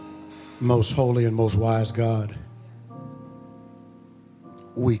Most holy and most wise God,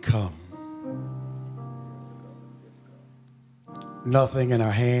 we come. Nothing in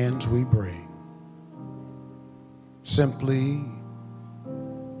our hands we bring. Simply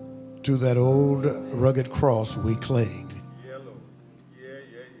to that old rugged cross we cling.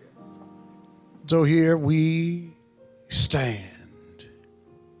 So here we stand.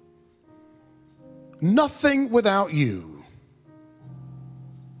 Nothing without you,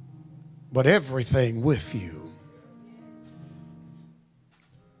 but everything with you.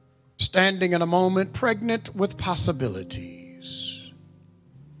 Standing in a moment pregnant with possibilities.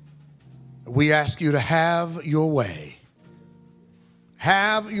 We ask you to have your way.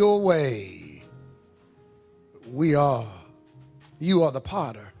 Have your way. You are the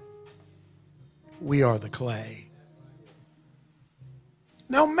potter. We are the clay.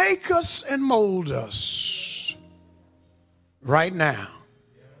 Now make us and mold us right now.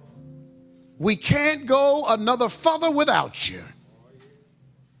 We can't go another further without you.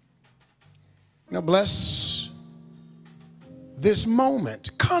 Now bless this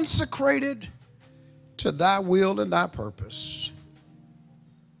moment consecrated to thy will and thy purpose.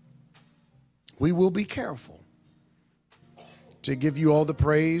 We will be careful to give you all the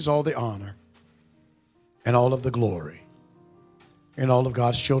praise, all the honor, and all of the glory. And all of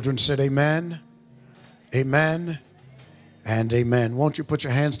God's children said amen, amen, and amen. Won't you put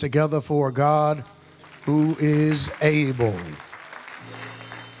your hands together for God who is able.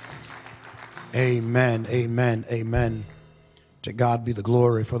 Amen, amen, amen. To God be the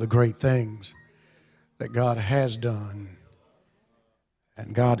glory for the great things that God has done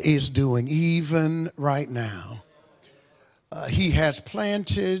and God is doing even right now. He has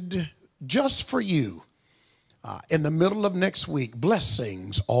planted just for you in the middle of next week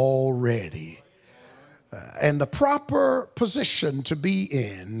blessings already. And the proper position to be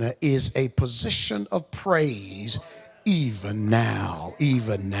in is a position of praise even now,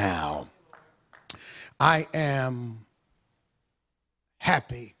 even now. I am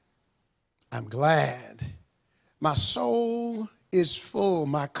happy. I'm glad. My soul is full.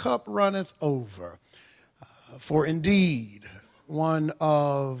 My cup runneth over. For indeed, one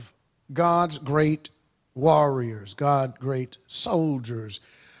of God's great warriors, God's great soldiers,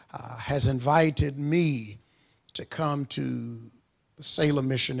 has invited me to come to the Salem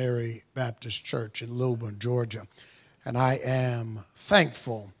Missionary Baptist Church in Lilburn, Georgia. And I am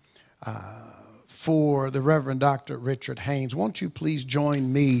thankful for the Reverend Dr. Richard Haynes. Won't you please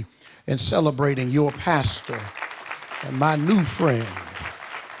join me in celebrating your pastor and my new friend?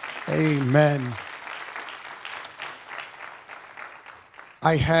 Amen.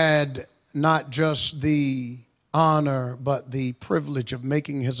 I had not just the honor, but the privilege of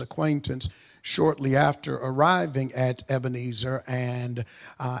making his acquaintance shortly after arriving at Ebenezer, and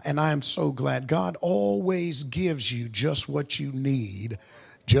I am so glad. God always gives you just what you need,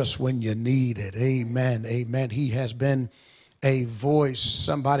 just when you need it. Amen, amen. He has been a voice,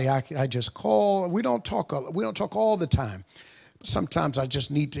 somebody I just call. We don't talk all the time, but sometimes I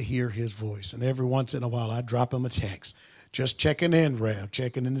just need to hear his voice, and every once in a while I drop him a text. Just checking in, Rev,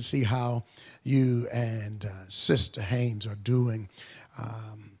 checking in to see how you and Sister Haynes are doing.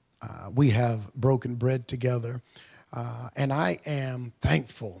 We have broken bread together, and I am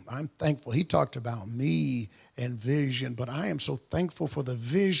thankful. I'm thankful. He talked about me and vision, but I am so thankful for the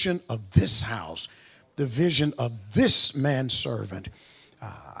vision of this house, the vision of this manservant.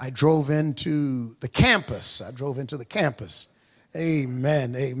 I drove into the campus.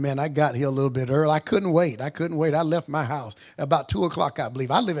 Amen, amen. I got here a little bit early. I couldn't wait. I left my house about 2 o'clock, I believe.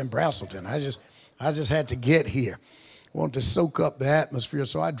 I live in Braselton. I just had to get here. Wanted to soak up the atmosphere,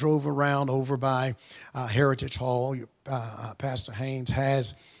 so I drove around over by Heritage Hall. Pastor Haynes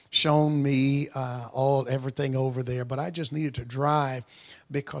has shown me everything over there, but I just needed to drive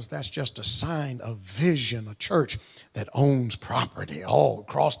because that's just a sign of vision, a church that owns property all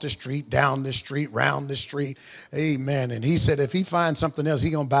across the street, down the street, round the street. Amen. And he said if he finds something else,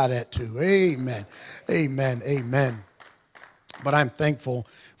 he's going to buy that too. Amen. Amen. Amen. But I'm thankful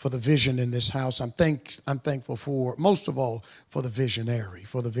for the vision in this house. I'm thankful for, most of all, for the visionary.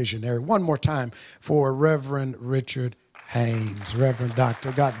 One more time for Reverend Richard Haynes. Reverend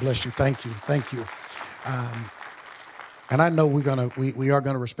Doctor, God bless you. Thank you. And I know we are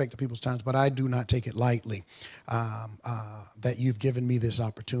gonna respect the people's times, but I do not take it lightly that you've given me this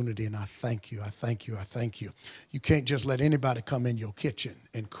opportunity, and I thank you. You can't just let anybody come in your kitchen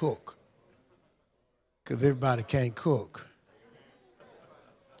and cook, because everybody can't cook.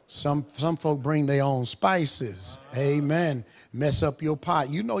 Some folk bring their own spices. Amen. Mess up your pot.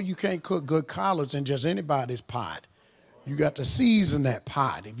 You know you can't cook good collards in just anybody's pot. You got to season that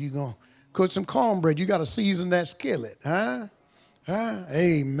pot. If you're going to Cook some cornbread. You got to season that skillet, huh? Huh?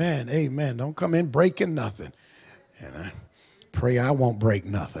 Amen. Amen. Don't come in breaking nothing. And I pray I won't break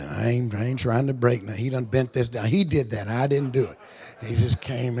nothing. I ain't trying to break nothing. He done bent this down. He did that. I didn't do it. He just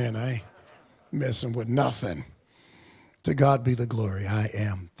came in. I ain't messing with nothing. To God be the glory. I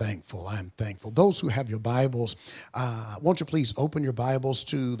am thankful. I'm thankful. Those who have your Bibles, won't you please open your Bibles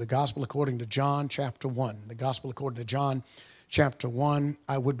to the Gospel according to John chapter 1. The Gospel according to John chapter 1.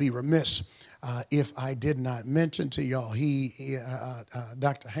 I would be remiss if I did not mention to y'all,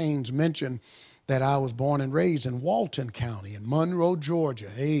 Dr. Haynes mentioned that I was born and raised in Walton County in Monroe, Georgia.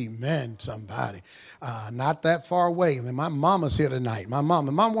 Amen, somebody. Not that far away. And my mama's here tonight. My mom,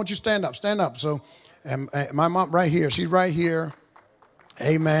 won't you stand up? Stand up. So, and my mom right here. She's right here.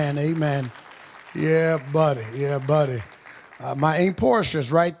 Amen, amen. Yeah, buddy. Yeah, buddy. My Aunt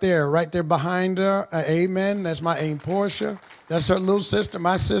Portia's right there behind her. Amen. That's my Aunt Portia. That's her little sister,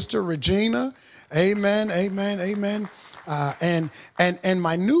 my sister Regina. Amen, amen, amen. And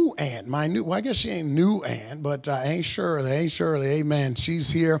my new aunt, well, I guess she ain't new aunt, but Aunt Shirley, amen. She's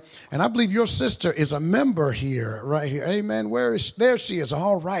here. And I believe your sister is a member here, right here. Amen. There she is.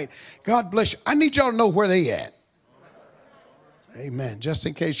 All right. God bless you. I need y'all to know where they at. Amen. Just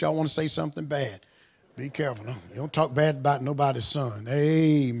in case y'all want to say something bad. Be careful. Huh? You don't talk bad about nobody's son.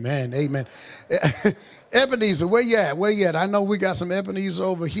 Amen. Amen. Ebenezer, where you at? Where you at? I know we got some Ebenezer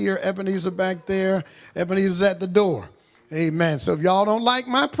over here. Ebenezer back there. Ebenezer's at the door. Amen. So if y'all don't like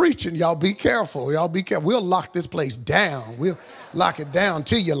my preaching, y'all be careful. Y'all be careful. We'll lock this place down. We'll lock it down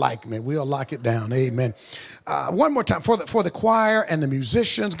till you like me. We'll lock it down. Amen. One more time for the choir and the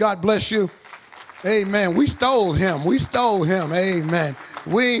musicians. God bless you. Amen. We stole him. Amen.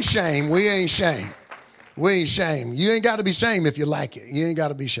 We ain't shame. We ain't shame. We ain't shame. You ain't got to be shame if you like it. You ain't got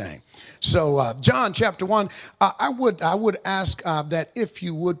to be shame. So John chapter 1, I would ask that if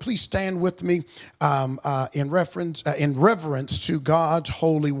you would please stand with me in reverence to God's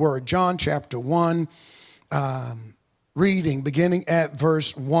holy word. John chapter 1, reading beginning at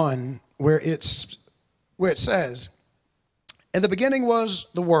verse 1, where it says, "In the beginning was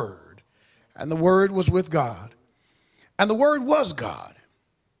the Word, and the Word was with God, and the Word was God.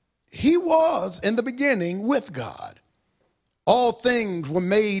 He was in the beginning with God. All things were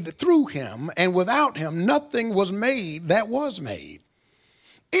made through him, and without him nothing was made that was made.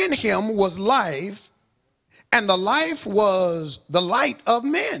 In him was life, and the life was the light of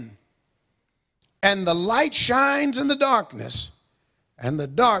men. And the light shines in the darkness, and the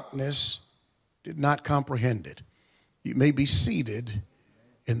darkness did not comprehend it." You may be seated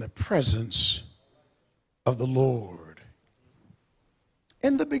in the presence of the Lord.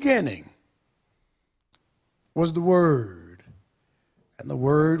 In the beginning was the Word, and the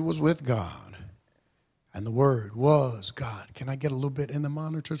Word was with God, and the Word was God. Can I get a little bit in the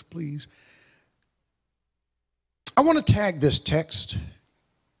monitors, please? I want to tag this text.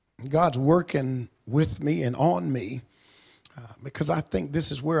 God's working with me and on me because I think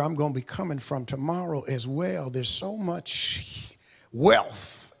this is where I'm going to be coming from tomorrow as well. There's so much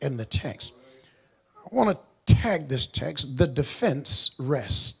wealth in the text. I want to tag this text, "The defense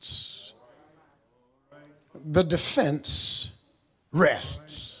rests." The defense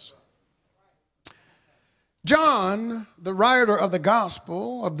rests. John, the writer of the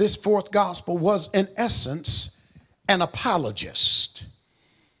gospel, of this fourth gospel, was in essence an apologist.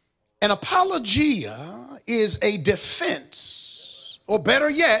 An apologia is a defense, or better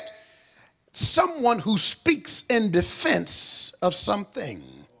yet, someone who speaks in defense of something.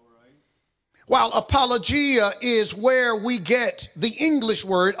 While apologia is where we get the English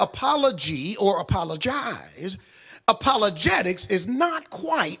word apology or apologize, apologetics is not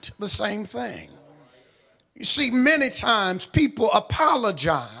quite the same thing. You see, many times people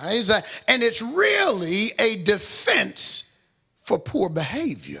apologize, and it's really a defense for poor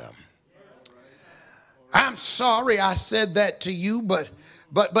behavior. "I'm sorry I said that to you, but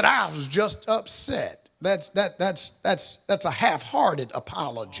I was just upset." That's a half-hearted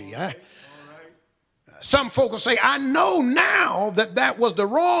apology. Some folk will say, "I know now that was the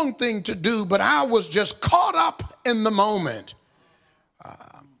wrong thing to do, but I was just caught up in the moment."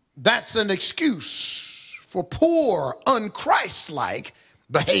 That's an excuse for poor, unchristlike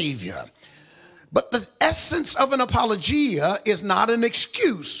behavior. But the essence of an apologia is not an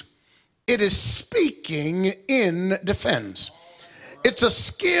excuse. It is speaking in defense. It's a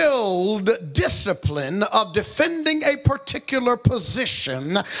skilled discipline of defending a particular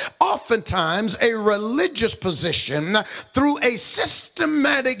position, oftentimes a religious position, through a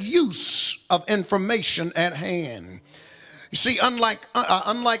systematic use of information at hand. You see,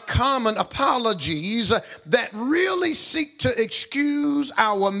 unlike common apologies that really seek to excuse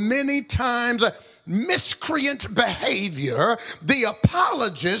our many times miscreant behavior, the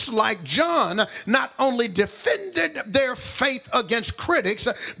apologists like John not only defended their faith against critics,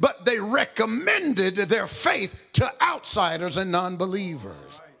 but they recommended their faith to outsiders and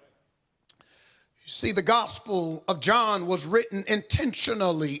non-believers. See, the Gospel of John was written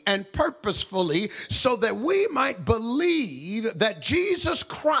intentionally and purposefully so that we might believe that Jesus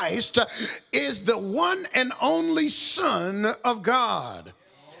Christ is the one and only Son of God.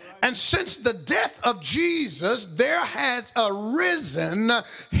 And since the death of Jesus, there has arisen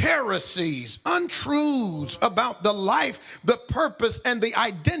heresies, untruths about the life, the purpose, and the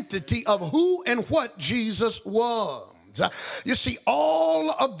identity of who and what Jesus was. You see,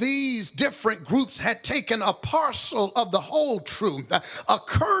 all of these different groups had taken a parcel of the whole truth, a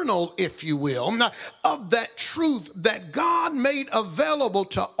kernel, if you will, of that truth that God made available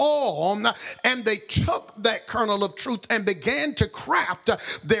to all, and they took that kernel of truth and began to craft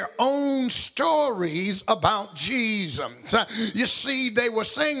their own stories about Jesus. You see, they were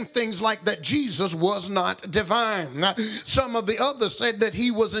saying things like that Jesus was not divine. Some of the others said that he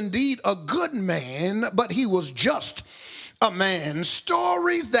was indeed a good man, but he was just a man.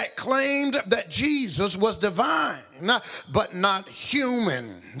 Stories that claimed that Jesus was divine but not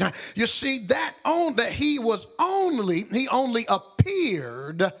human. You see, that he only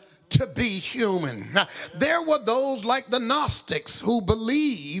appeared to be human. There were those like the Gnostics who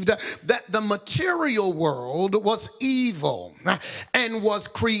believed that the material world was evil and was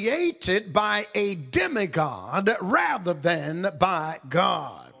created by a demigod rather than by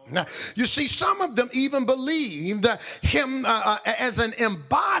God. You see, some of them even believed him as an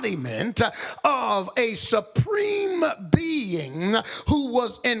embodiment of a supreme being who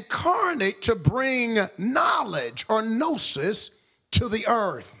was incarnate to bring knowledge or gnosis to the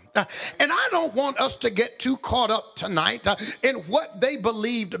earth. And I don't want us to get too caught up tonight in what they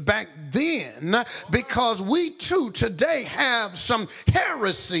believed back then, because we too today have some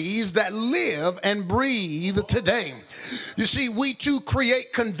heresies that live and breathe today. You see, we too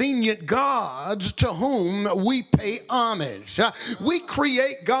create convenient gods to whom we pay homage. We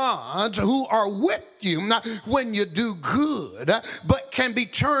create gods who are with you when you do good, but can be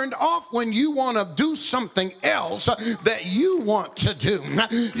turned off when you want to do something else that you want to do.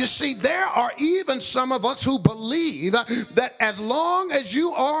 You see, there are even some of us who believe that as long as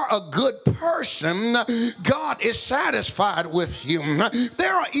you are a good person, God is satisfied with you.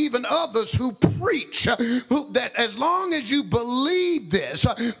 There are even others who preach that as long as you believe this,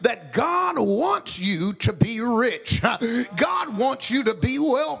 that God wants you to be rich. God wants you to be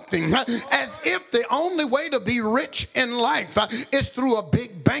wealthy, as if the only way to be rich in life is through a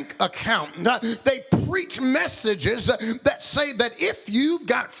big bank account. They preach messages that say that if you've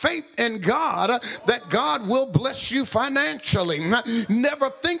got faith in God, that God will bless you financially, never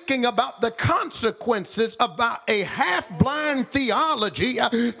thinking about the consequences about a half-blind theology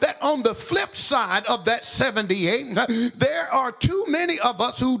that on the flip side of that 78, there are too many of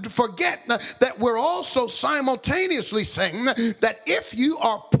us who forget that we're also simultaneously saying that if you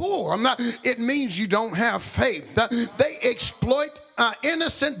are poor, it means you don't have faith. They exploit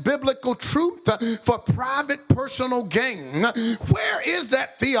innocent biblical truth for private personal gain. Where is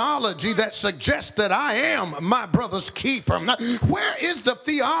that theology that suggests that I am my brother's keeper? Where is the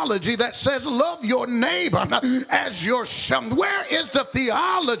theology that says love your neighbor as yourself? Where is the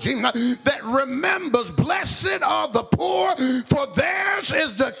theology that remembers blessed are the poor, for theirs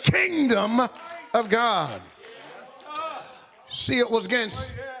is the kingdom of God? See, it was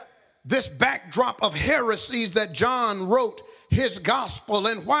against this backdrop of heresies that John wrote his gospel.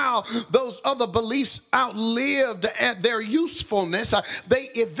 And while those other beliefs outlived their usefulness, they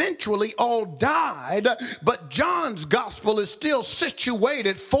eventually all died. But John's gospel is still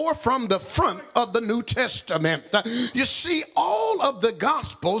situated from the front of the New Testament. You see, all of the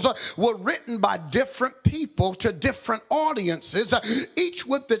gospels were written by different people to different audiences, each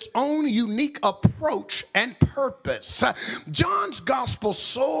with its own unique approach and purpose. John's gospel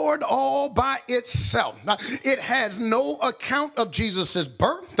soared all by itself. It has no account of Jesus's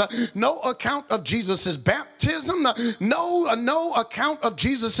birth, no account of Jesus's baptism, no account of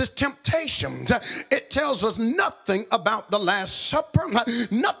Jesus's temptations. It tells us nothing about the Last Supper,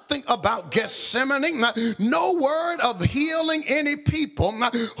 nothing about Gethsemane, no word of healing any people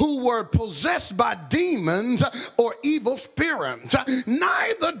who were possessed by demons or evil spirits.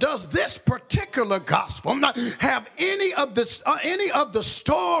 Neither does this particular gospel have any of the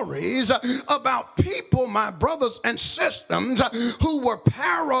stories about people, my brothers and sisters, ones who were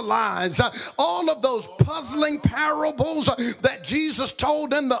paralyzed. All of those puzzling parables that Jesus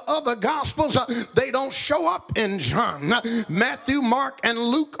told in the other gospels, they don't show up in John. Matthew, Mark, and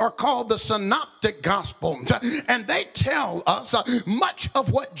Luke are called the synoptic gospels, and they tell us much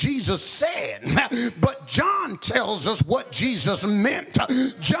of what Jesus said, but John tells us what Jesus meant.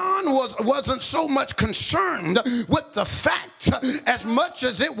 John wasn't so much concerned with the facts as much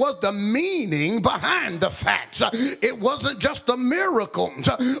as it was the meaning behind the facts. It wasn't just the miracles,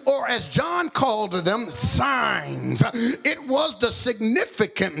 or as John called them, signs. It was the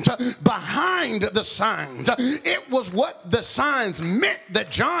significance behind the signs. It was what the signs meant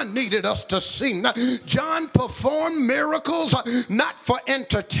that John needed us to see. John performed miracles not for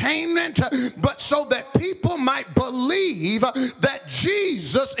entertainment, but so that people might believe that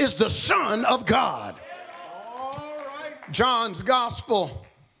Jesus is the Son of God. John's gospel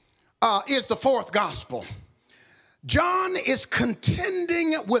is the fourth gospel. John is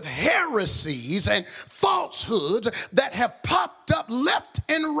contending with heresies and falsehoods that have popped up left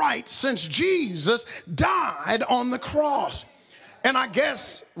and right since Jesus died on the cross. And I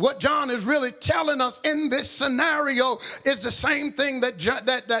guess what John is really telling us in this scenario is the same thing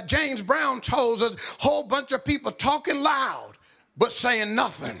that James Brown told us. A whole bunch of people talking loud but saying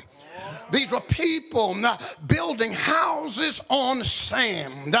nothing. These were people building houses on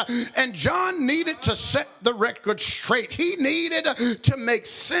sand. And John needed to set the record straight. He needed to make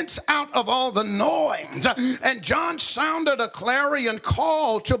sense out of all the noise. And John sounded a clarion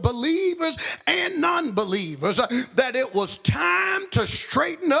call to believers and non-believers that it was time to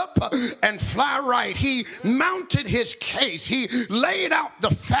straighten up and fly right. He mounted his case. He laid out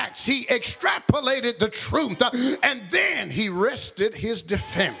the facts. He extrapolated the truth. And then he rested his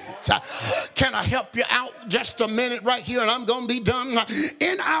defense. Can I help you out just a minute right here, and I'm going to be done?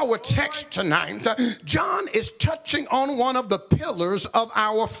 In our text tonight, John is touching on one of the pillars of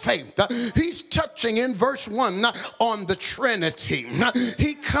our faith. He's touching in verse 1 on the Trinity.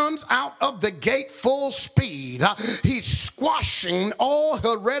 He comes out of the gate full speed. He's squashing all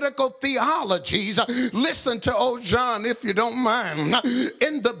heretical theologies. Listen to old John if you don't mind.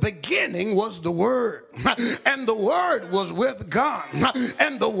 In the beginning was the Word, and the Word was with God,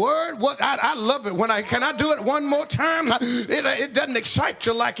 and the Word was, I love it when can I do it one more time? It doesn't excite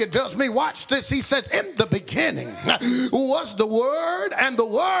you like it does me. Watch this. He says, in the beginning was the Word, and the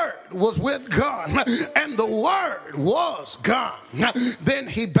Word was with God, and the Word was God. Then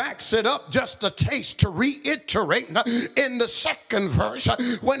he backs it up just a taste to reiterate in the second verse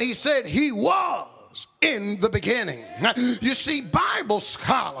when he said he was in the beginning. You see, Bible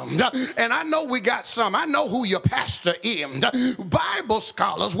scholars, and I know we got some, I know who your pastor is. Bible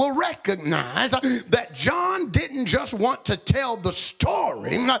scholars will recognize that John didn't just want to tell the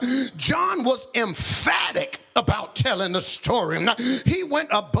story. John was emphatic about telling the story. He went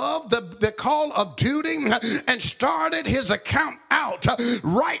above the call of duty and started his account out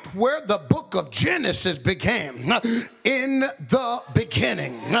right where the book of Genesis began. In the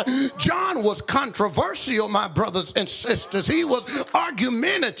beginning. John was controversial, my brothers and sisters. He was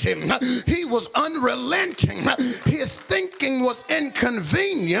argumentative. He was unrelenting. His thinking was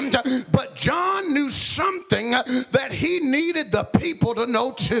inconvenient, but John knew something that he needed the people to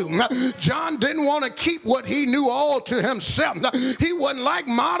know too. John didn't want to keep what he knew all to himself. He wasn't like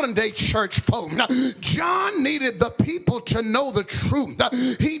modern day church folk. John needed the people to know the truth.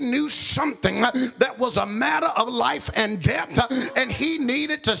 He knew something that was a matter of life and death, and he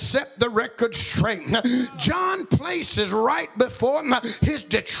needed to set the record straight. John places right before his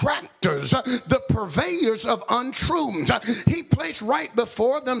detractors, the purveyors of untruths. He placed right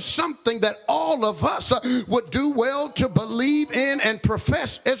before them something that all of us would do well to believe in and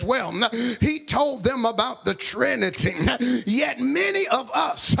profess as well. He told them about the Trinity, yet many of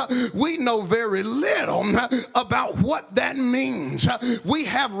us, we know very little about what that means. We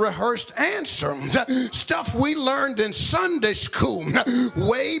have rehearsed answers, stuff we learned in Sunday school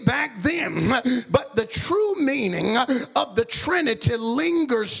way back then, but the true meaning of the Trinity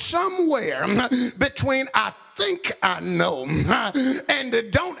lingers somewhere between I think I know,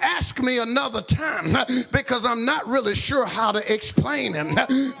 and don't ask me another time because I'm not really sure how to explain him.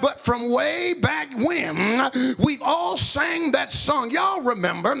 But from way back when, we've all sang that song. Y'all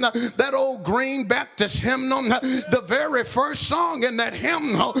remember that old Green Baptist hymnal, the very first song in that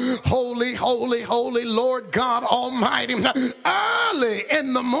hymnal, holy, holy, holy Lord God Almighty. Early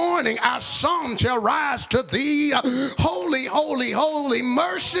in the morning our song shall rise to thee, holy, holy, holy,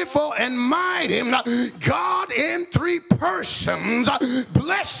 merciful and mighty God God in three persons,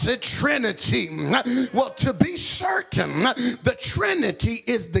 blessed Trinity. Well, to be certain, the Trinity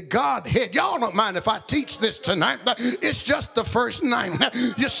is the Godhead. Y'all don't mind if I teach this tonight. It's just the first name.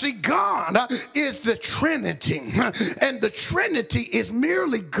 You see, God is the Trinity, and the Trinity is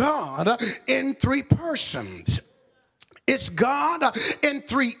merely God in three persons. It's God in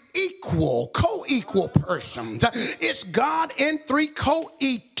three co-equal persons. It's God in three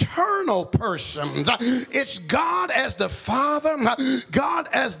co-eternal persons. It's God as the Father, God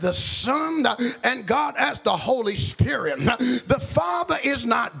as the Son, and God as the Holy Spirit. The Father is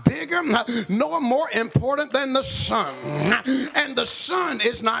not bigger nor more important than the Son, and the Son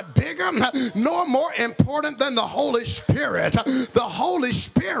is not bigger nor more important than the Holy Spirit. The Holy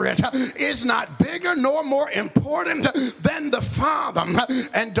Spirit is not bigger nor more important than the Father.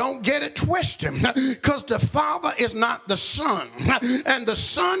 And don't get it twisted, because the Father is not the Son, and the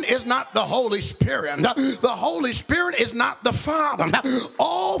Son is not the Holy Spirit. The Holy Spirit is not the Father.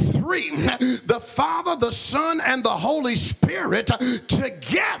 All three, the Father, the Son, and the Holy Spirit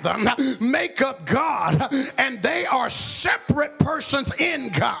together make up God, and they are separate persons in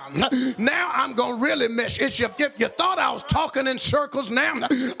God. Now I'm going to really miss it. If you thought I was talking in circles now,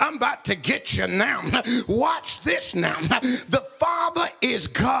 I'm about to get you now. Watch this now. The Father is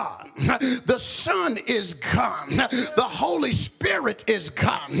God. The Son is God. The Holy Spirit is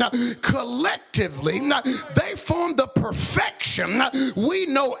God. Collectively, they form the perfection we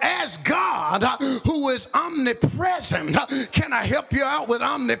know as God, who is omnipresent. Can I help you out with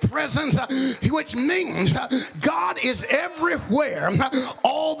omnipresence? Which means God is everywhere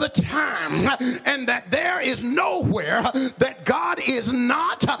all the time, and that there is nowhere that God is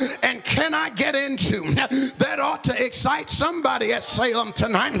not and cannot get into. That ought to excite somebody at Salem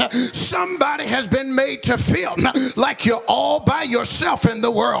tonight. Somebody has been made to feel like you're all by yourself in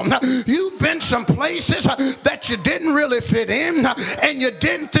the world. You've been some places that you didn't really fit in, and you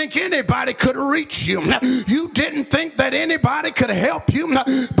didn't think anybody could reach you. You didn't think that anybody could help you,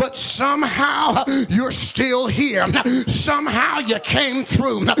 but somehow you're still here. Somehow you came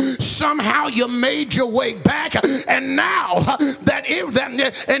through. Somehow you made your way back, and now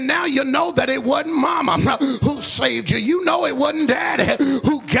now you know that it wasn't mama who saved you. You know it wasn't daddy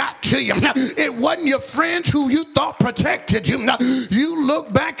who got to you. It wasn't your friends who you thought protected you. You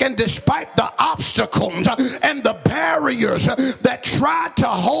look back, and despite the obstacles and the barriers that tried to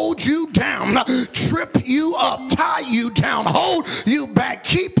hold you down, trip you up, tie you down, hold you back,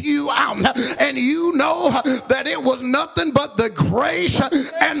 keep you out, and you know that it was nothing but the grace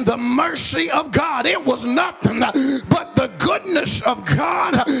and the mercy of God. It was nothing but the goodness of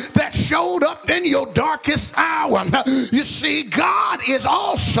God that showed up in your darkest hour. You see, God is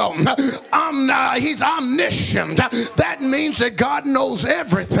also he's omniscient. That means that God knows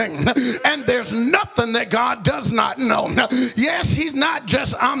everything, and there's nothing that God does not know. Yes, he's not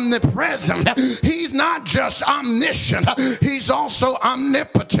just omnipresent, he's not just omniscient, he's also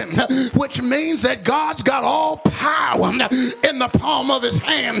omnipotent, which means that God's got all power in the palm of his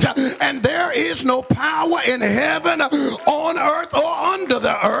hand, and there is no power in heaven, on earth, or under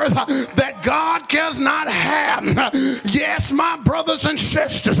the earth that God does not have. Yes, my brothers and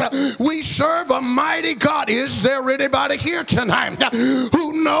sisters, we serve a mighty God. Is there anybody here tonight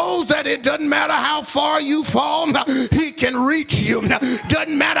who knows that it doesn't matter how far you fall, he can reach you?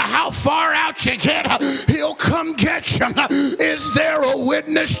 Doesn't matter how far out you get, he'll come get you. Is there a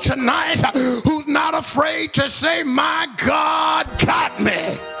witness tonight who's not afraid to say, my God got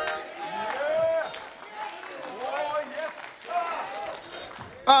me?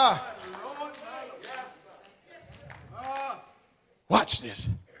 Watch this.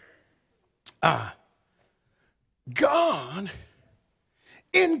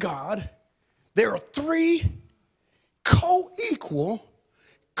 In God, there are three co-equal,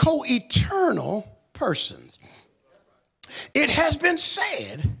 co-eternal persons. It has been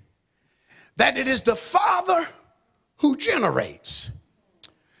said that it is the Father who generates,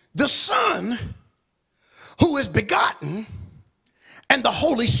 the Son who is begotten, and the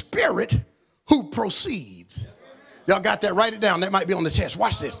Holy Spirit who proceeds. Y'all got that? Write it down. That might be on the test.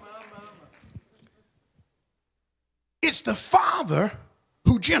 Watch this. It's the Father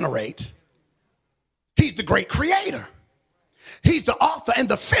who generates. He's the great creator. He's the author and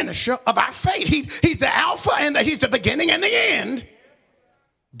the finisher of our faith. He's the Alpha and he's the beginning and the end.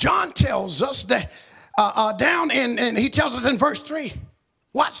 John tells us that he tells us in verse 3,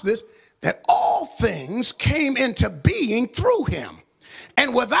 watch this, that all things came into being through him.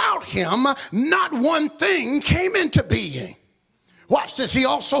 And without him, not one thing came into being. Watch this. He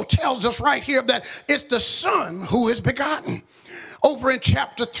also tells us right here that it's the Son who is begotten. Over in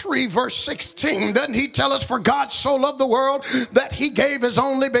chapter 3, verse 16, doesn't he tell us, for God so loved the world that he gave his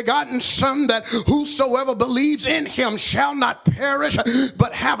only begotten son, that whosoever believes in him shall not perish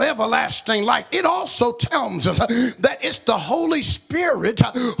but have everlasting life. It also tells us that it's the Holy Spirit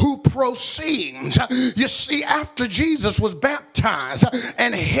who proceeds. You see, after Jesus was baptized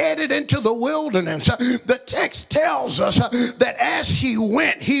and headed into the wilderness, the text tells us that as he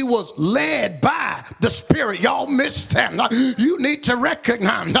went, he was led by the Spirit. Y'all missed that. You need to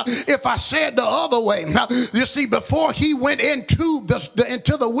recognize, if I said the other way, you see, before he went into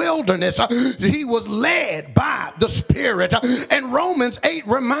the wilderness, he was led by the Spirit. And Romans 8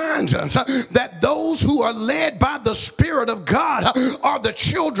 reminds us that those who are led by the Spirit of God are the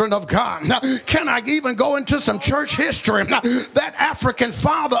children of God. Can I even go into some church history? That African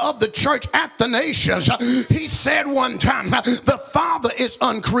father of the church, Athanasius, he said one time, the Father is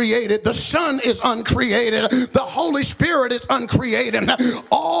uncreated, the Son is uncreated, the Holy Spirit is uncreated.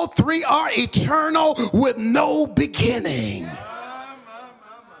 All three are eternal with no beginning.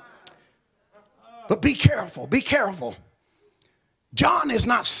 But be careful, be careful. John is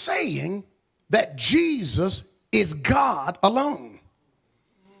not saying that Jesus is God alone.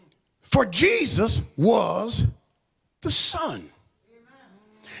 For Jesus was the Son.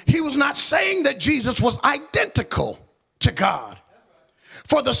 He was not saying that Jesus was identical to God.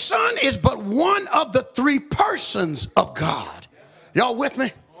 For the Son is but one of the three persons of God. Y'all with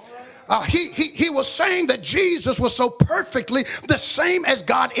me? He was saying that Jesus was so perfectly the same as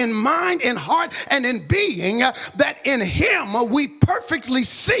God in mind, in heart, and in being, that in him we perfectly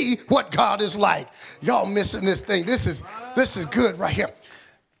see what God is like. Y'all missing this thing. This is good right here.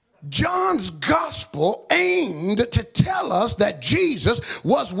 John's gospel aimed to tell us that Jesus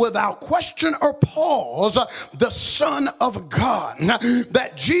was without question or pause the Son of God,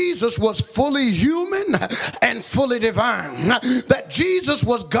 that Jesus was fully human and fully divine, that Jesus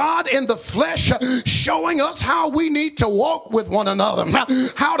was God in the flesh, showing us how we need to walk with one another,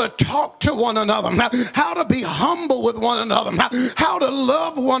 how to talk to one another, how to be humble with one another, how to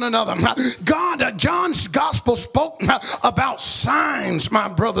love one another. John's gospel spoke about signs, my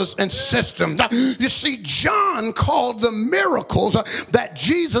brothers and sisters. You see, John called the miracles that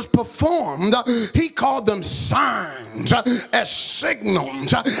Jesus performed, he called them signs, as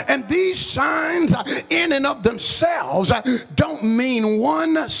signals. And these signs in and of themselves don't mean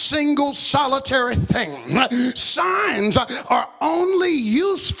one single solitary thing. Signs are only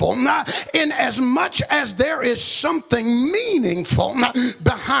useful in as much as there is something meaningful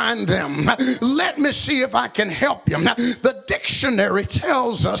behind them. Let me see if I can help you. The dictionary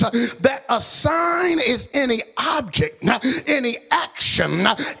tells us that a sign is any object, any action,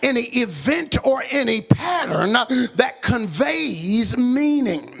 any event, or any pattern that conveys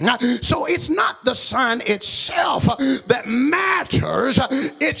meaning. So it's not the sign itself that matters,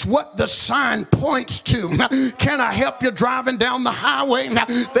 it's what the sign points to. Can I help you driving down the highway?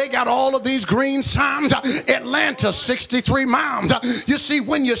 They got all of these green signs. Atlanta, 63 miles. You see,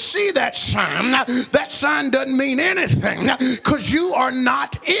 when you see that sign doesn't mean anything because you are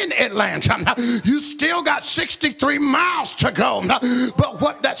not in Atlanta. You still got 63 miles to go. But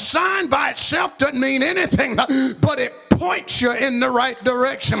what that sign by itself doesn't mean anything, but it points you in the right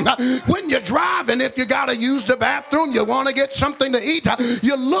direction. When you're driving, if you got to use the bathroom, you want to get something to eat,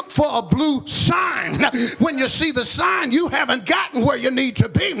 you look for a blue sign. When you see the sign, you haven't gotten where you need to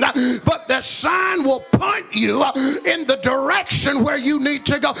be, but the sign will point you in the direction where you need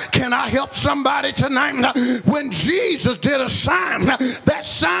to go. Can I help somebody tonight? When Jesus did a sign, that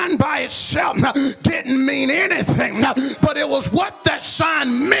sign by itself didn't mean anything, but it was what that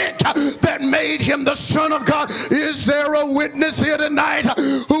sign meant that made him the Son of God. Is there a witness here tonight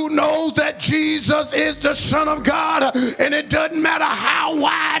who knows that Jesus is the Son of God? And it doesn't matter how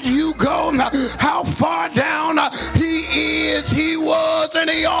wide you go, how far down, he is, he was, and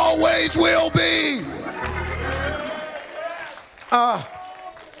he always will be.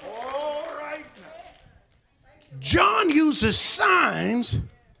 John uses signs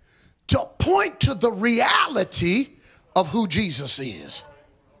to point to the reality of who Jesus is.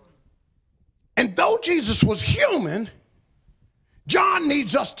 And though Jesus was human, John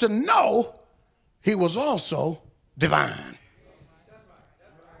needs us to know he was also divine.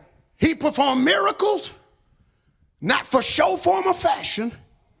 He performed miracles, not for show, form, or fashion,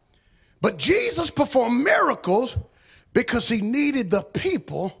 but Jesus performed miracles because he needed the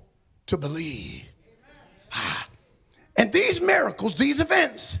people to believe. And these miracles, these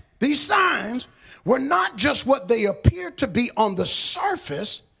events, these signs were not just what they appeared to be on the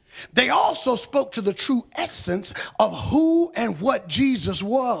surface. They also spoke to the true essence of who and what Jesus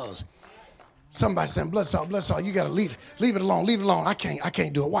was. Somebody saying, bless all. You got to leave it alone. Leave it alone. I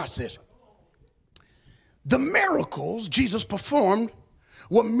can't do it. Watch this. The miracles Jesus performed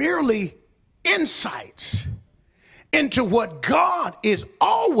were merely insights into what God is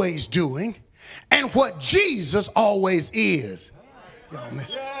always doing and what Jesus always is. Y'all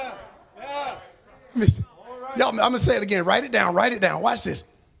miss. Y'all, I'm going to say it again. Write it down. Watch this.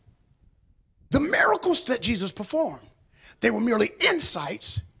 The miracles that Jesus performed, they were merely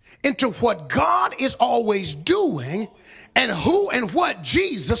insights into what God is always doing and who and what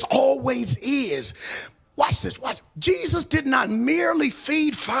Jesus always is. Watch this, watch. Jesus did not merely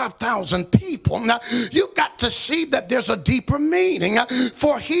feed 5,000 people. Now, you've got to see that there's a deeper meaning,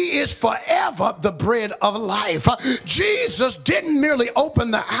 for he is forever the bread of life. Jesus didn't merely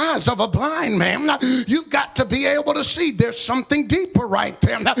open the eyes of a blind man. You've got to be able to see there's something deeper right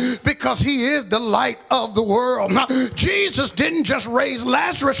there, because he is the light of the world. Jesus didn't just raise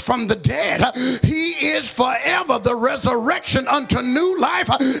Lazarus from the dead. He is forever the resurrection unto new life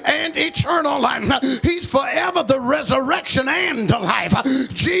and eternal life. He's forever the resurrection and the life.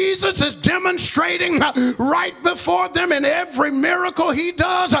 Jesus is demonstrating right before them in every miracle he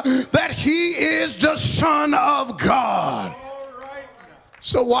does that he is the Son of God.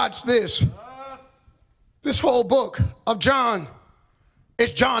 So watch this. This whole book of John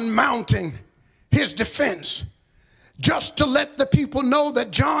is John mounting his defense just to let the people know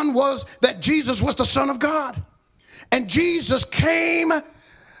that Jesus was the Son of God. And Jesus came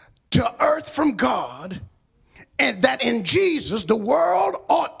to earth from God, and that in Jesus the world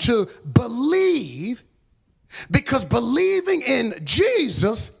ought to believe, because believing in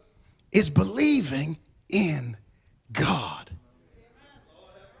Jesus is believing in God.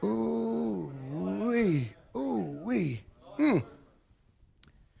 Ooh-wee, ooh-wee. When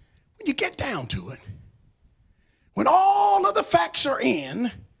you get down to it, when all of the facts are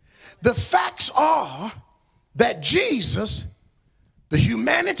in, the facts are that Jesus, the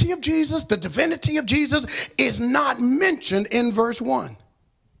humanity of Jesus, the divinity of Jesus, is not mentioned in verse 1.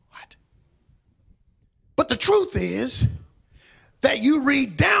 What? But the truth is that you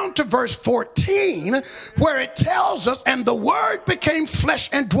read down to verse 14, where it tells us, and the word became flesh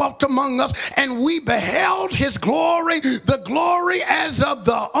and dwelt among us, and we beheld his glory, the glory as of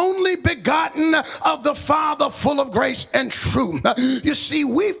the only begotten of the Father, full of grace and truth. You see,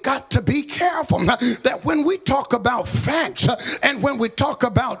 we've got to be careful that when we talk about facts and when we talk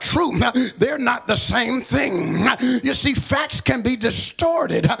about truth, they're not the same thing. You see, facts can be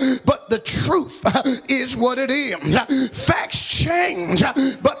distorted, but the truth is what it is. Facts change,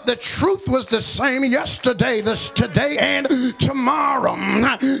 but the truth was the same yesterday, today, and tomorrow.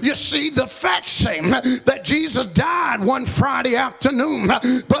 You see, the facts say that Jesus died one Friday afternoon,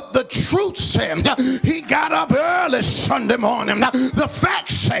 but the truth said he got up early Sunday morning. The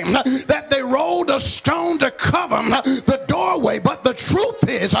facts say that they rolled a stone to cover the doorway, but the truth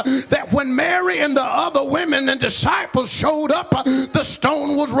is that when Mary and the other women and disciples showed up, the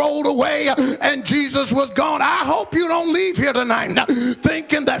stone was rolled away and Jesus was gone. I hope you don't leave here tonight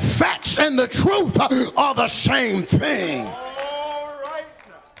thinking that facts and the truth are the same thing.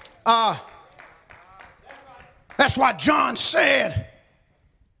 That's why John said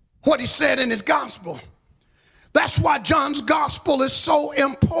what he said in his gospel. That's why John's gospel is so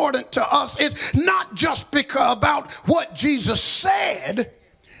important to us. It's not just about what Jesus said,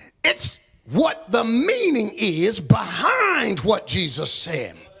 it's what the meaning is behind what Jesus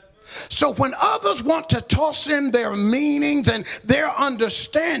said. So when others want to toss in their meanings and their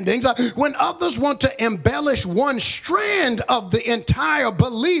understandings, when others want to embellish one strand of the entire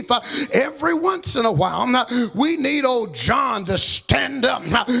belief, every once in a while, we need old John to stand up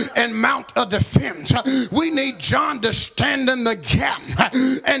and mount a defense. We need John to stand in the gap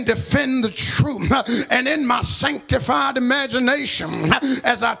and defend the truth. And in my sanctified imagination,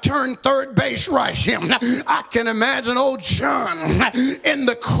 as I turn third base right here, I can imagine old John in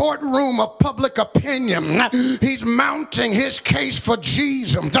the courtroom of public opinion. He's mounting his case for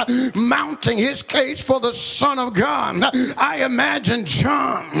Jesus, mounting his case for the Son of God. I imagine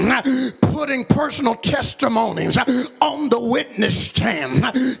John putting personal testimonies on the witness stand.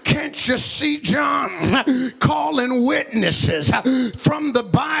 Can't you see John calling witnesses from the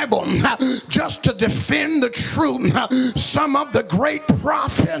Bible just to defend the truth? Some of the great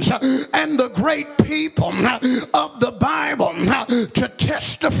prophets and the great people of the Bible to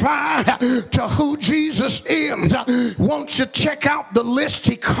testify testify to who Jesus is, won't you check out the list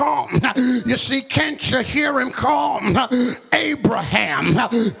he called? You see, can't you hear him call Abraham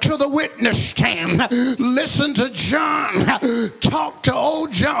to the witness stand? Listen to John talk to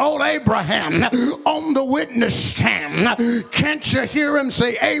old Abraham on the witness stand. Can't you hear him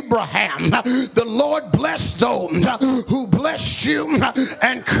say, Abraham, the Lord bless those who blessed you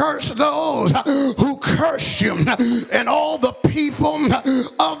and curse those who cursed you, and all the people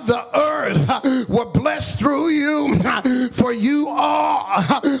of the earth were blessed through you, for you are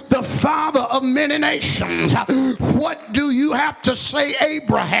the father of many nations. What do you have to say,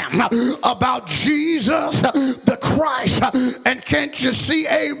 Abraham, about Jesus the Christ? And can't you see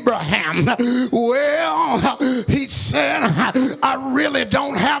Abraham? Well, he said, I really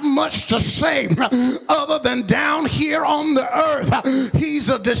don't have much to say other than down here on the earth he's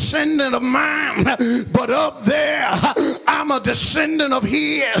a descendant of mine, but up there I'm a descendant of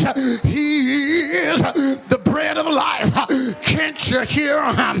his. He is the bread of life. Can't you hear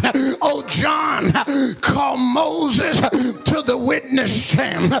him? Oh, John called Moses to the witness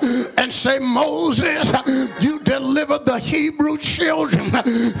stand and say, Moses, you delivered the Hebrew children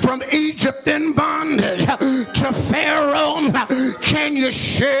from Egypt in bondage to Pharaoh. Can you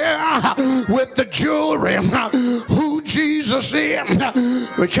share with the jury who Jesus is?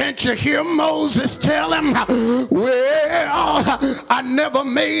 But can't you hear Moses tell him, well, I never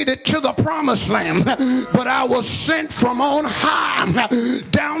made it to the promised land, but I was sent from on high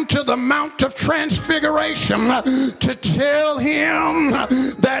down to the Mount of Transfiguration to tell him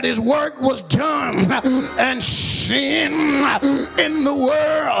that his work was done and sin in the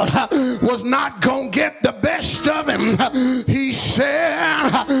world was not going to get the best of him. He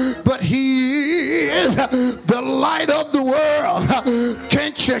said, but he is the light of the world.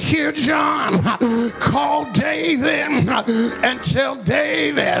 Can't you hear John call David and tell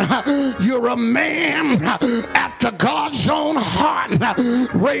David, you're a man after God's own heart.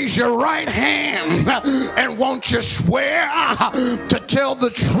 Raise your right hand and won't you swear to tell the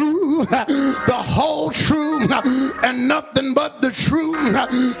truth, the whole truth, and nothing but the truth?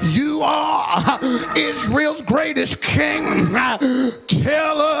 You are Israel's greatest king.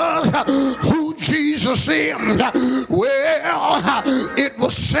 Tell us who Jesus is. Well, it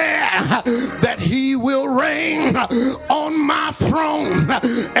was said that he will reign on my throne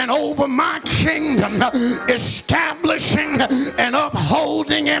and over my kingdom, establishing and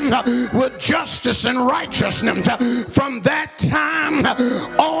upholding him with justice and righteousness from that time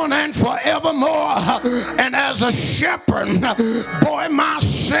on and forevermore. And as a shepherd boy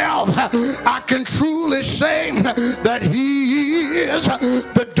myself, I can truly say that he is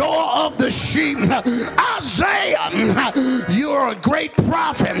the door of the sheep. Isaiah, you're a great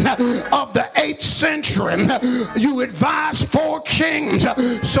prophet of the 8th century. You advise 4 kings,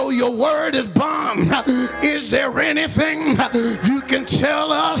 so your word is bond. Is there anything you can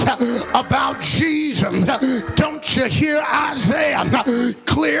tell us about Jesus? Don't you hear Isaiah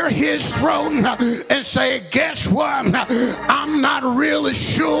clear his throat and say, guess what? I'm not really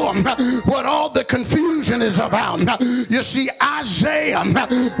sure what all the confusion is about. You see, Isaiah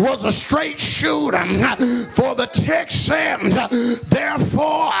was a straight shooter, for the text says,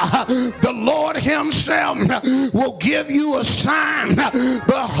 therefore the Lord himself will give you a sign.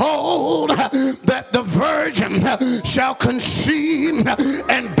 Behold, that the virgin shall conceive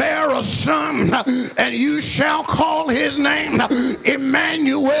and bear a son, and you shall call his name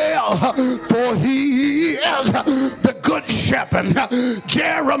Emmanuel, for he is the good shepherd.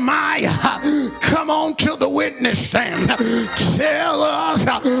 Jeremiah, come on to the witness stand. Tell us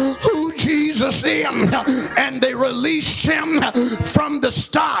who Jesus is. And they released him from the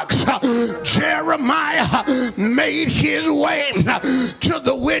stocks. Jeremiah made his way to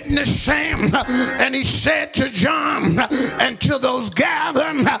the witness stand, and he said to John and to those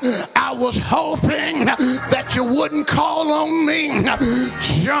gathered, I was hoping that you wouldn't call on me,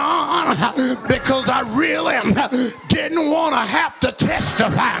 John, because I really didn't want to have to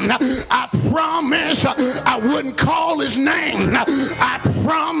testify. I promised I wouldn't call his name. I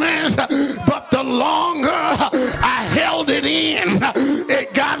promised, but the longer I held it in,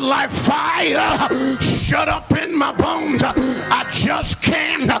 it got like fire shut up in my bones. I just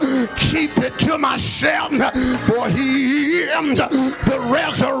can't keep it to myself, for he is the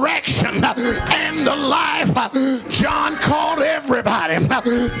resurrection and the life. John called everybody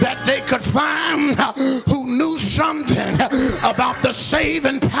that they could find who knew something about the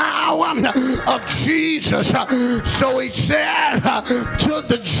saving power of Jesus. So he said to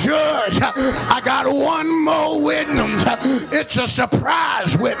the judge, I got got one more witness. It's a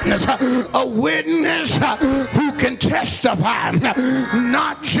surprise witness, a witness who can testify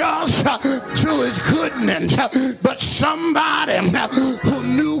not just to his goodness, but somebody who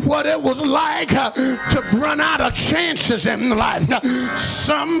knew what it was like to run out of chances in life.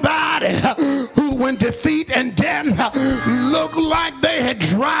 Somebody who, when defeat and death looked like they had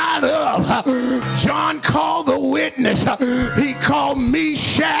dried up, John called the witness. He called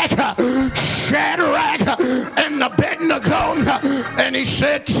Meshach, Shadrach, and Abednego, and he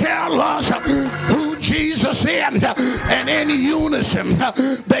said, tell us who Jesus is. And in unison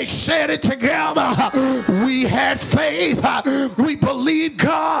they said it together. We had faith. We believed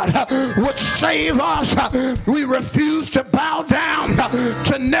God would save us. We refused to bow down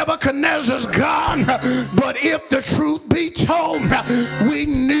to Nebuchadnezzar's God. But if the truth be told, we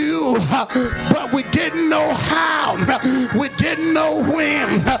knew, but we didn't know how. We didn't know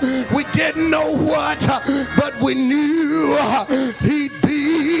when. We didn't know what, but we knew he'd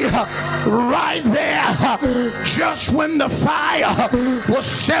be right there. Just when the fire was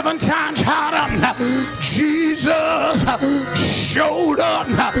 7 times hotter, Jesus showed up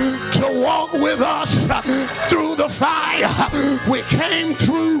to walk with us through the fire. We came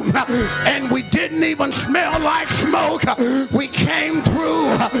through and we didn't even smell like smoke. We came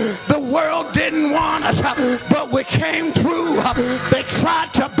through. The world didn't want us, but we came through. They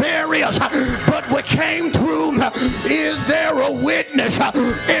tried to bury us, but we came through. Is there a witness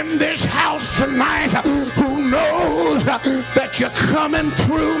in this house tonight who knows that you're coming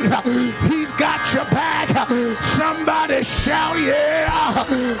through? He's got your back. Somebody shout yeah,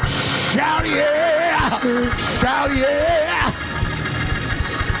 shout yeah, shout yeah.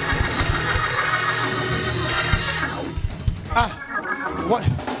 What?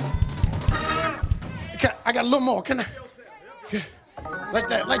 I got a little more. Can I? Yeah. Like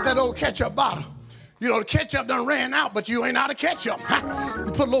that old ketchup bottle. You know, the ketchup done ran out, but you ain't out of ketchup.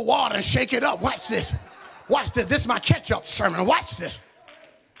 You put a little water and shake it up. Watch this. Watch this. This is my ketchup sermon. Watch this.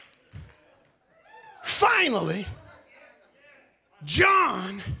 Finally,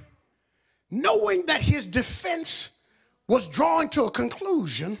 John, knowing that his defense was drawing to a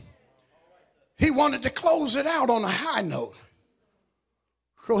conclusion, he wanted to close it out on a high note.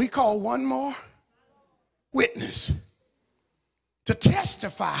 So he called one more witness to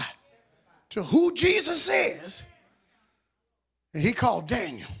testify to who Jesus is. And he called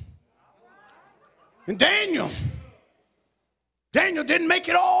Daniel. And Daniel didn't make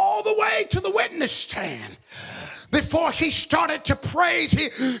it all the way to the witness stand. Before he started to praise,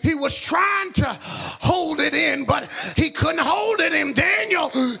 he was trying to hold it in, but he couldn't hold it in. Daniel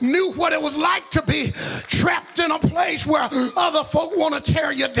knew what it was like to be trapped in a place where other folk want to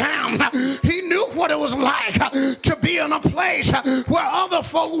tear you down. He knew what it was like to be in a place where other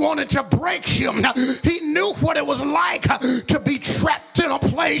folk wanted to break him. He knew what it was like to be trapped in a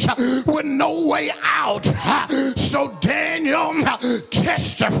place with no way out. So Daniel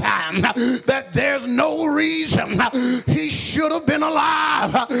testified that there's no reason he should have been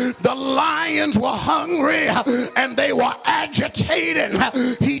alive. The lions were hungry and they were agitated.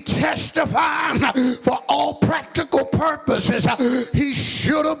 He testified for all practical purposes. He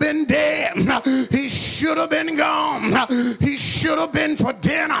should have been dead. He should have been gone. He should have been for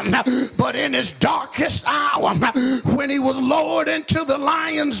dinner. But in his darkest hour, when he was lowered into the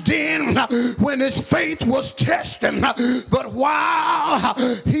lion's den, when his faith was tested, but while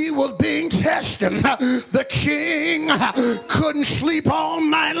he was being tested, the king couldn't sleep all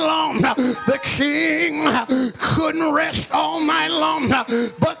night long. The king couldn't rest all night long.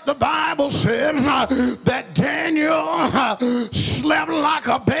 But the Bible said that Daniel slept like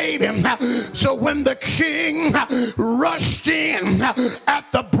a baby. So when the king rushed in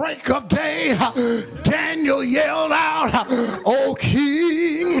at the break of day, Daniel yelled out, "O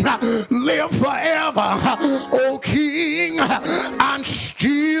King, live forever. O King, I'm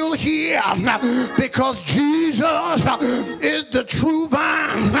still here because Jesus is the true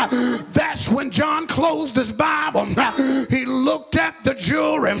vine." That's when John closed his Bible. He looked at the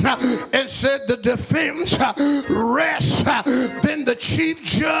jury and said, "The defense rests." Then the chief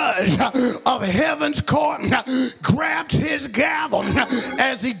judge of heaven's court grabbed his gavel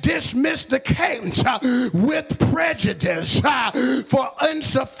as he dismissed the case with prejudice for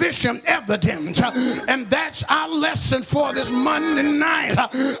insufficient evidence. And that's our lesson for this Monday night.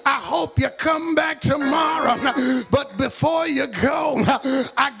 I hope you come back tomorrow. But before you go,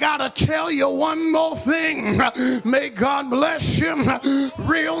 I gotta tell you one more thing. May God bless you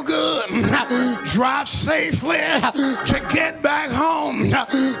real good. Drive safely to get back home. on.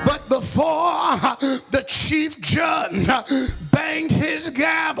 But before the chief judge banged his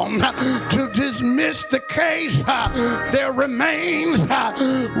gavel to dismiss the case, there remains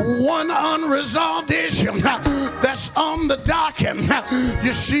one unresolved issue that's on the docket.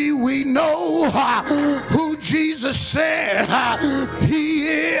 You see, we know who Jesus said he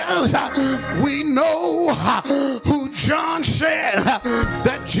is. We know who John said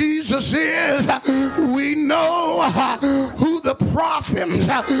that Jesus is. We know who the prophets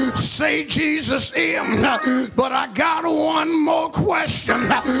say Jesus is. But I got one more question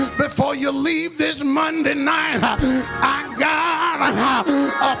before you leave this Monday night. I got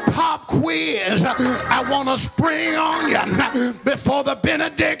a pop quiz I want to spring on you before the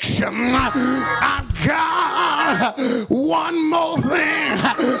benediction. I got one more thing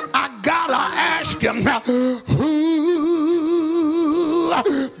I gotta ask you. Who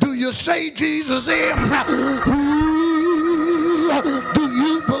do you say Jesus is? Do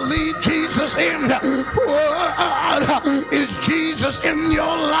you believe Jesus in? What is Jesus in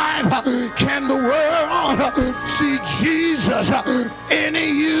your life? Can the world see Jesus in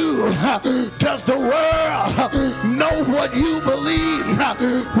you? Does the world know what you believe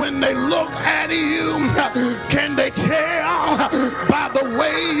when they look at you? Can they tell by the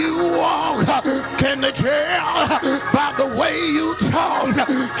way you walk? Can they tell by the way you talk?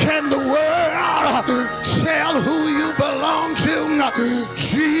 Can the world tell who you belong to?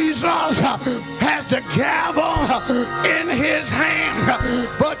 Jesus has the gavel in his hand,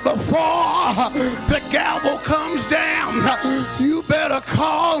 but before the gavel comes down, you better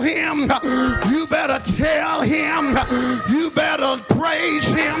call him, you better tell him, you better praise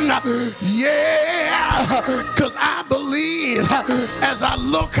him. Yeah, because I believe as I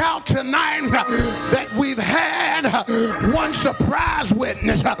look out tonight that we've had one surprise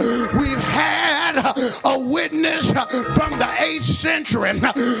witness. We've had a witness from the 8th century,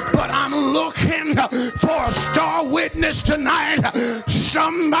 but I'm looking for a star witness tonight.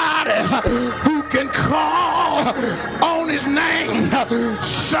 Somebody who can call on his name.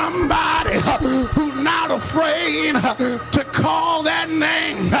 Somebody who's not afraid to call that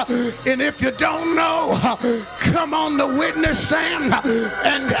name. And if you don't know, come on the witness stand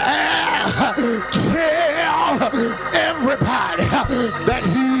and tell everybody that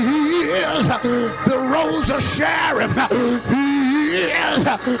he is the Rose of Sharon. He is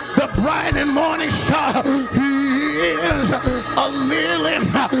the bright and morning star. He is a lily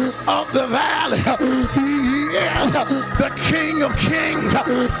of the valley. He is the King of kings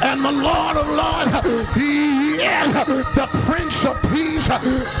and the Lord of lords. He is the Prince of Peace.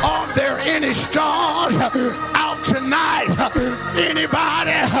 Are there any stars out tonight?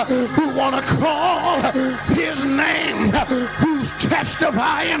 Anybody who want to call his name, who's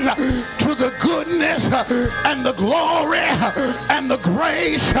testifying to the goodness and the glory and the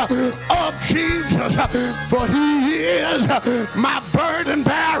grace of Jesus? For he is my burden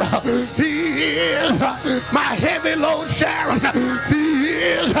bearer. He is my heavy load sharer. He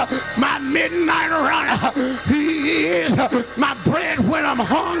is my midnight runner. He is my bread when I'm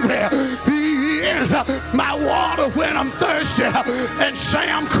hungry. He is my water when I'm thirsty. And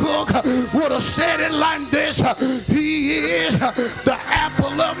Sam Cooke would have said it like this: he is the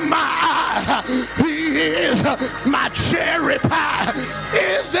apple of my eye. He is my cherry pie.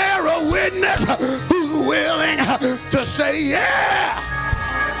 Is there a witness who's willing to say yeah?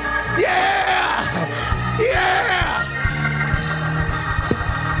 Yeah! Yeah!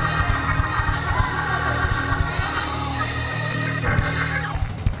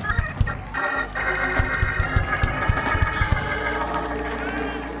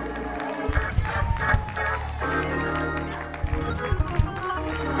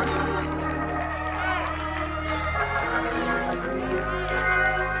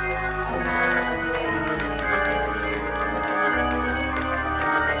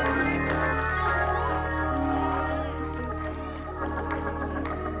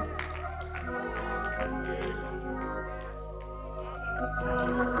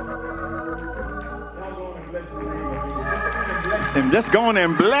 And just go on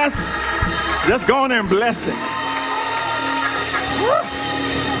and bless. Just go on and bless him.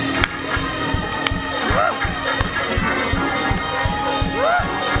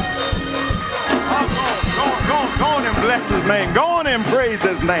 Go on and bless his name. Go on and praise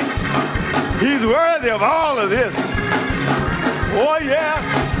his name. He's worthy of all of this. Oh, yeah.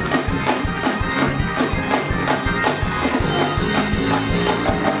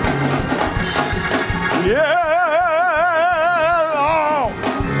 Yeah.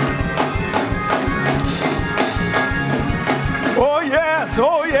 Oh, yes.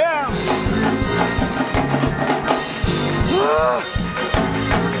 Oh, yes.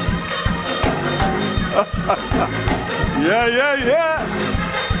 Yeah, yeah, yes.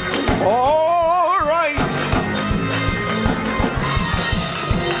 All right.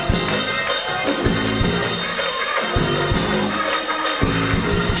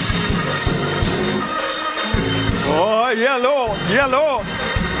 Oh, yeah, Lord. Yeah, Lord.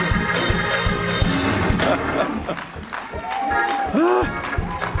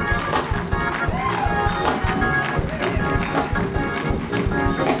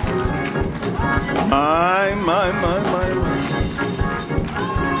 My.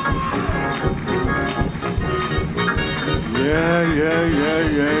 Yeah.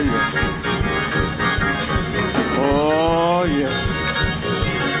 Oh, yeah.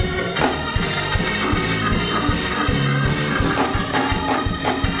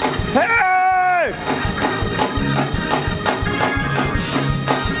 Hey!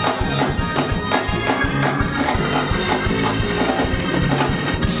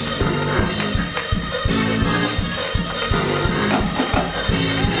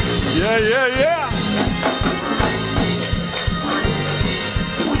 Yeah.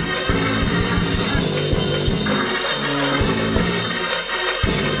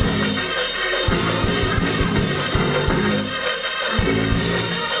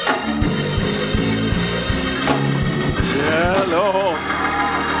 Yeah, Lord.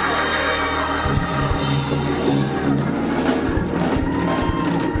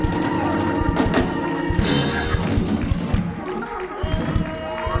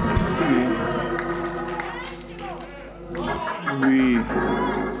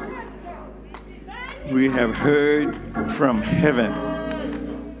 We have heard from heaven.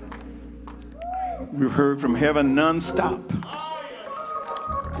 We've heard from heaven nonstop.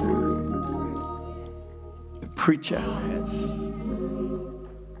 The preacher has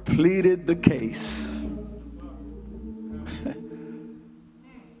pleaded the case.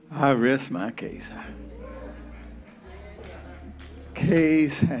 I rest my case.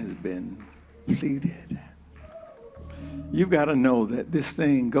 Case has been pleaded. You've got to know that this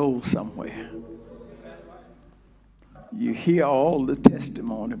thing goes somewhere. You hear all the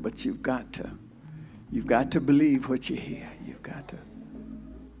testimony, but you've got to believe what you hear. You've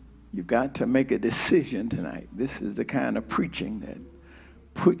got to make a decision tonight. This is the kind of preaching that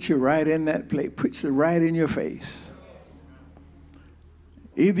puts you right in that place, puts you right in your face.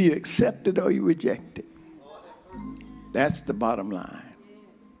 Either you accept it or you reject it. That's the bottom line.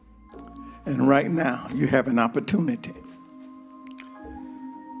 And right now, you have an opportunity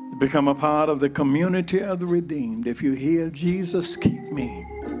to become a part of the community of the redeemed. If you hear Jesus, keep me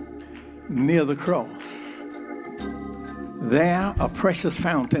near the cross. There, a precious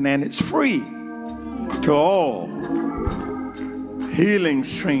fountain, and it's free to all. Healing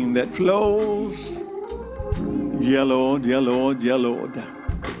stream that flows. Yeah, Lord.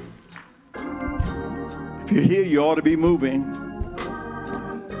 If you're here, you ought to be moving.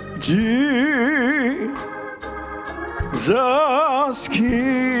 Jesus, keep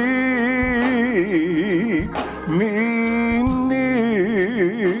me near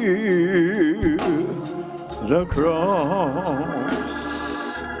the cross.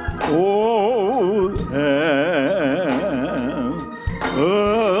 Oh, and a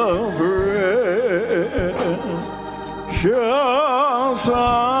precious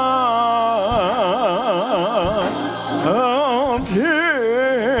fountain,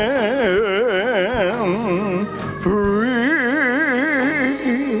 free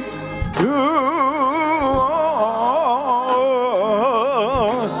to all,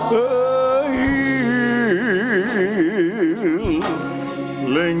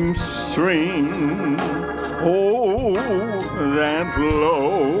 healing stream, oh, that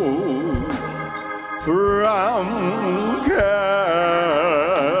flows from Calvary's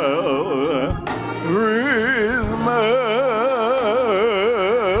mountain,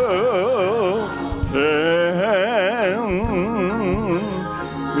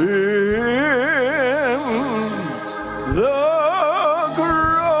 in the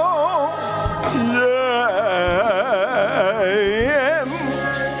cross,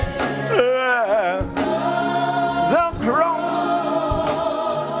 the cross,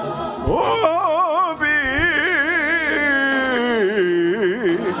 oh, be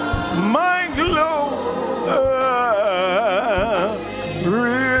my glory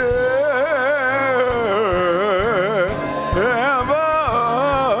ever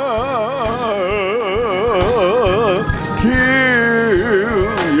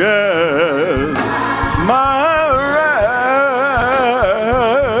till, yes, my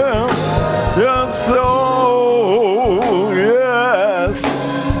raptured soul, yes,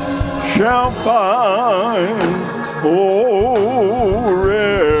 shall find, oh, rest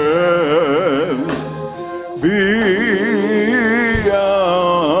be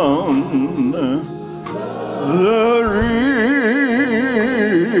the river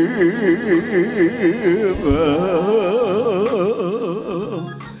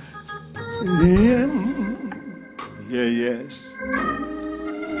in, yeah, yes,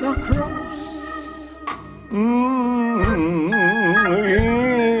 the cross. In,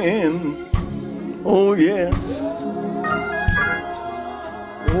 oh yes,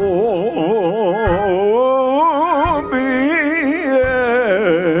 oh be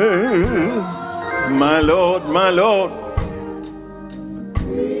my Lord, my Lord.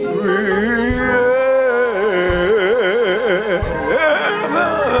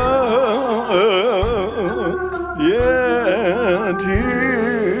 Yeah,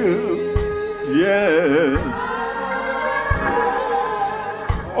 till, yes.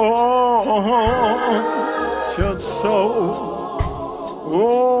 Oh, just so,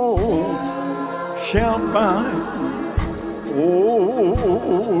 oh, shall find,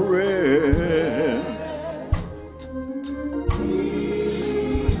 oh, rest.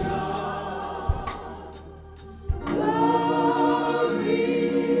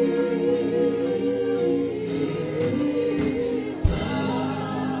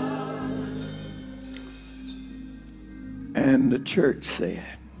 And the church said,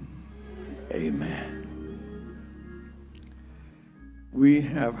 amen. We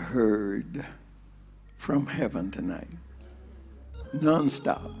have heard from heaven tonight,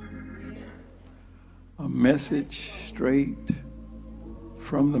 nonstop, a message straight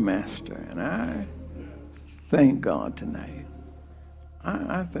from the Master. And I thank God tonight.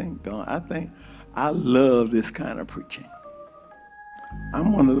 I thank God. I love this kind of preaching.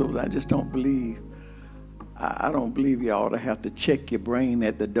 I'm one of those, I just don't believe. I don't believe you ought to have to check your brain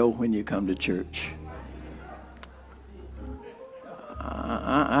at the door when you come to church.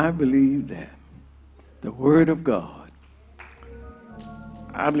 I believe that the Word of God,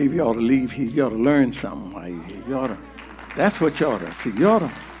 I believe you ought to leave here. You ought to learn something while you're here. You ought to, that's what you ought to see.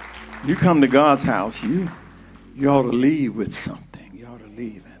 You come to God's house, you ought to leave with something. You ought to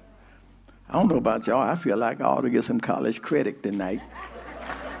leave it. I don't know about y'all. I feel like I ought to get some college credit tonight.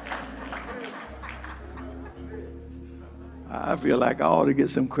 I feel like I ought to get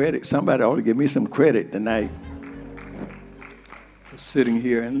some credit. Somebody ought to give me some credit tonight for sitting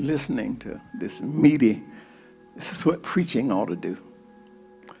here and listening to this meaty. This is what preaching ought to do.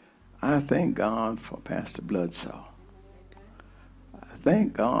 I thank God for Pastor Bloodsaw. I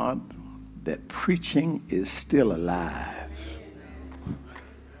thank God that preaching is still alive.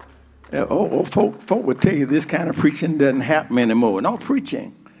 Folk would tell you this kind of preaching doesn't happen anymore. No,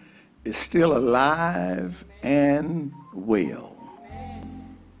 preaching is still alive and well.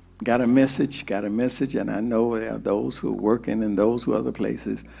 Got a message, and I know there are those who are working and those who are other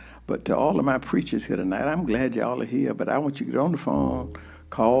places. But to all of my preachers here tonight, I'm glad y'all are here, but I want you to get on the phone,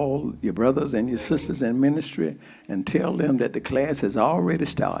 call your brothers and your sisters in ministry, and tell them that the class has already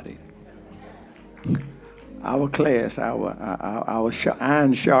started. Our class, our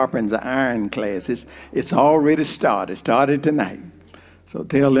iron sharpens the iron class. It's already started tonight. So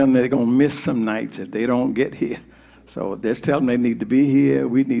tell them they're going to miss some nights if they don't get here. So just tell them they need to be here.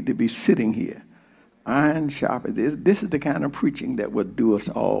 We need to be sitting here. Iron sharpens. This is the kind of preaching that would do us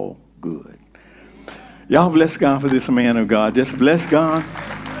all good. Y'all bless God for this man of God. Just bless God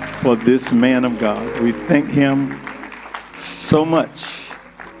for this man of God. We thank him so much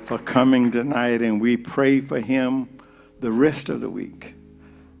for coming tonight, and we pray for him the rest of the week.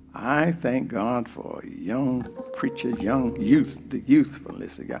 I thank God for young preachers, young youth, the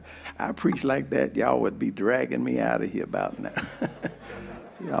youthfulness of God. I preach like that, y'all would be dragging me out of here about now.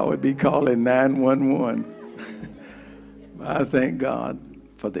 Y'all would be calling 911. I thank God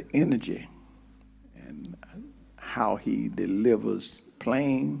for the energy and how he delivers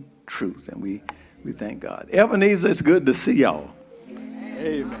plain truth, and we thank God. Ebenezer, it's good to see y'all.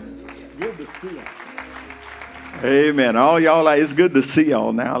 Amen. Good to see y'all. Amen. All y'all, it's good to see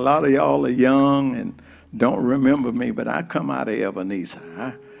y'all now. A lot of y'all are young and don't remember me, but I come out of Ebenezer.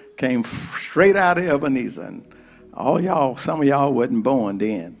 I came straight out of Ebenezer, and all y'all, some of y'all wasn't born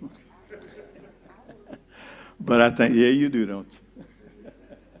then. But I think, yeah, you do, don't you?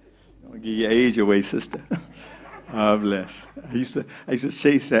 Don't give your age away, sister. Oh, bless. I used to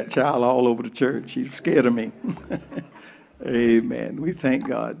chase that child all over the church. She was scared of me. Amen. We thank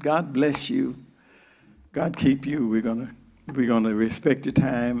God. God bless you. God keep you. We're gonna respect your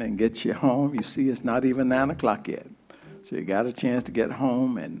time and get you home. You see, it's not even 9 o'clock yet, so you got a chance to get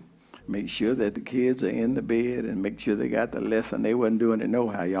home and make sure that the kids are in the bed and make sure they got the lesson. They wasn't doing it no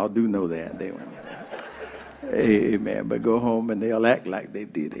how. Y'all do know that. They weren't. Amen. But go home and they'll act like they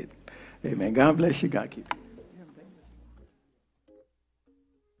did it. Amen. God bless you. God keep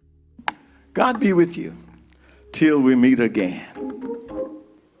you. God be with you. till we meet again.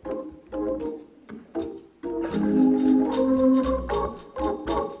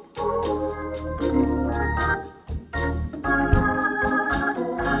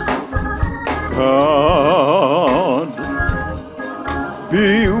 God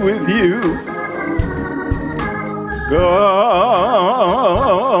be with you. God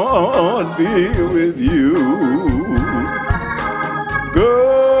be with you. God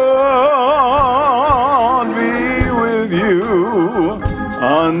be with you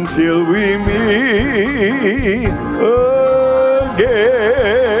until we meet again.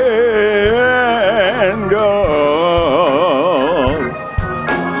 God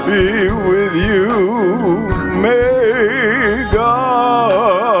be with you. May God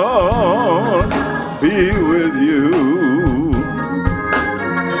be with you.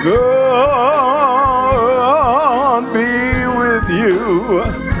 God be with you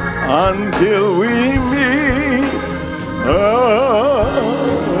until we meet again.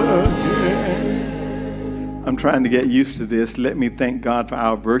 I'm trying to get used to this. Let me thank God for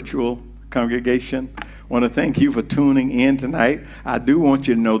our virtual congregation. I want to thank you for tuning in tonight. I do want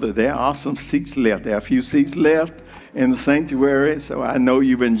you to know that there are some seats left. There are a few seats left in the sanctuary, so I know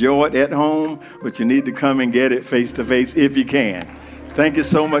you've enjoyed at home, but you need to come and get it face to face if you can. Thank you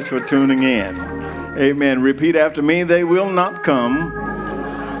so much for tuning in. Amen. Repeat after me. They will not come.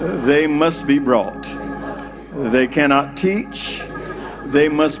 They must be brought. They cannot teach. They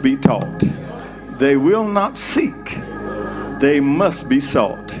must be taught. They will not seek. They must be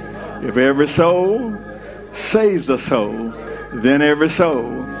sought. If every soul saves a soul, then every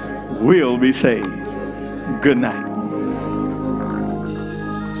soul will be saved. Good night.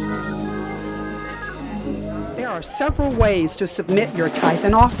 There are several ways to submit your tithe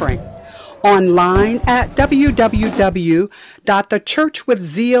and offering. Online at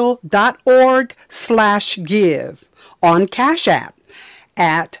www.thechurchwithzeal.org/give. On Cash App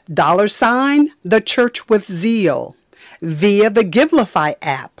at $TheChurchWithZeal. Via the Givelify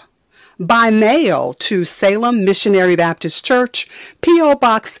app. By mail to Salem Missionary Baptist Church, P.O.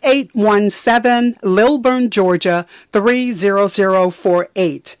 Box 817, Lilburn, Georgia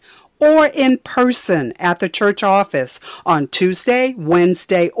 30048. Or in person at the church office on Tuesday,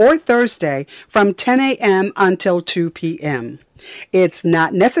 Wednesday, or Thursday from 10 a.m. until 2 p.m. It's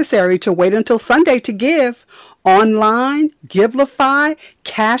not necessary to wait until Sunday to give. Online, Givelify,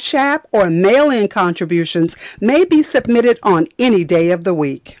 Cash App, or mail-in contributions may be submitted on any day of the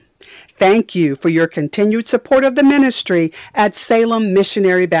week. Thank you for your continued support of the ministry at Salem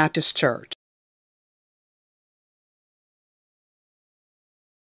Missionary Baptist Church.